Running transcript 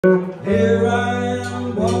Here I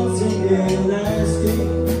am once again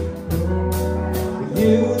asking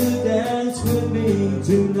you to dance with me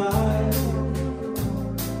tonight.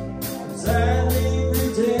 Sadly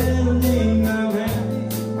pretending I'm happy,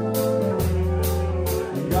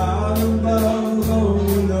 and God above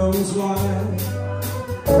only knows why.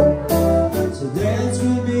 So dance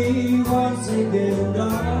with me once again,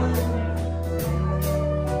 darling,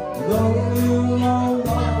 though you'll no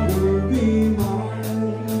longer be mine.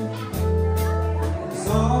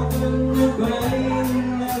 Soften the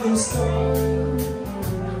pain of the storm.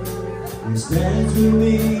 Just dance with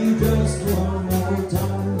me just one more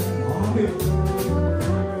time. On me.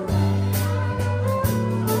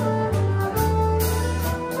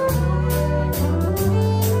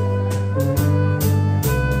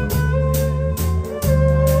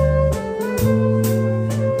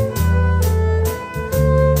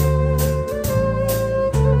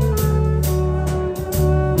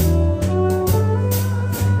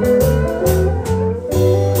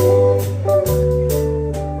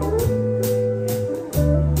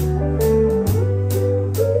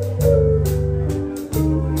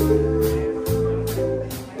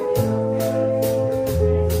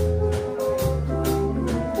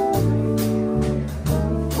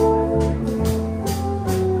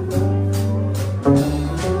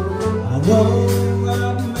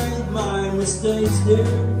 I've made my mistakes, dear,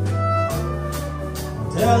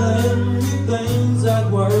 telling you things that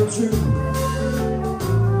were true.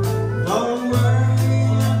 Don't worry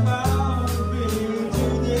about being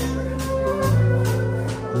too dear,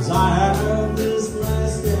 'cause I have this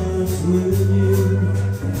last dance with you.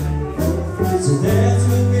 So dance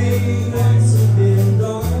with me once again,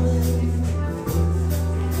 darling,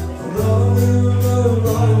 though you'll no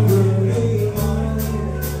longer be mine.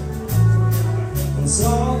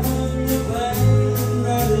 Soften the pain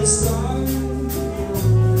that is starting.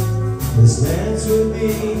 Just dance with me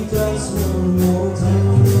just one more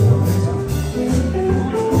time.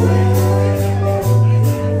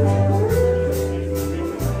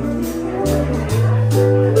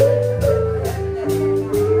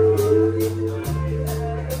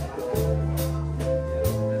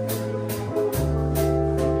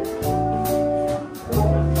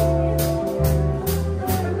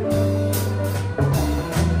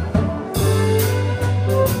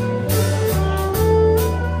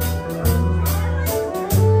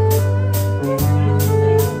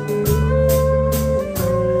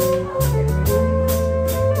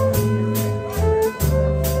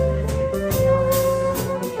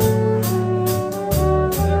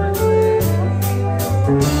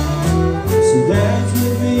 So dance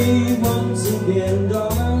with me once again,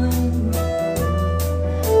 darling,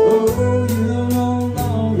 oh, you'll no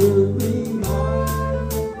longer be mine.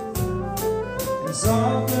 And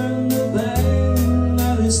soften the pain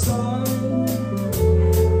that is starting.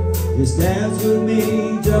 Just dance with me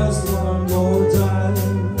just one more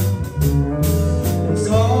time. And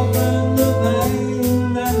soften the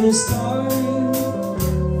pain that is starting.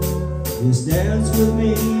 Just dance with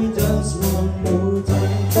me just one more time.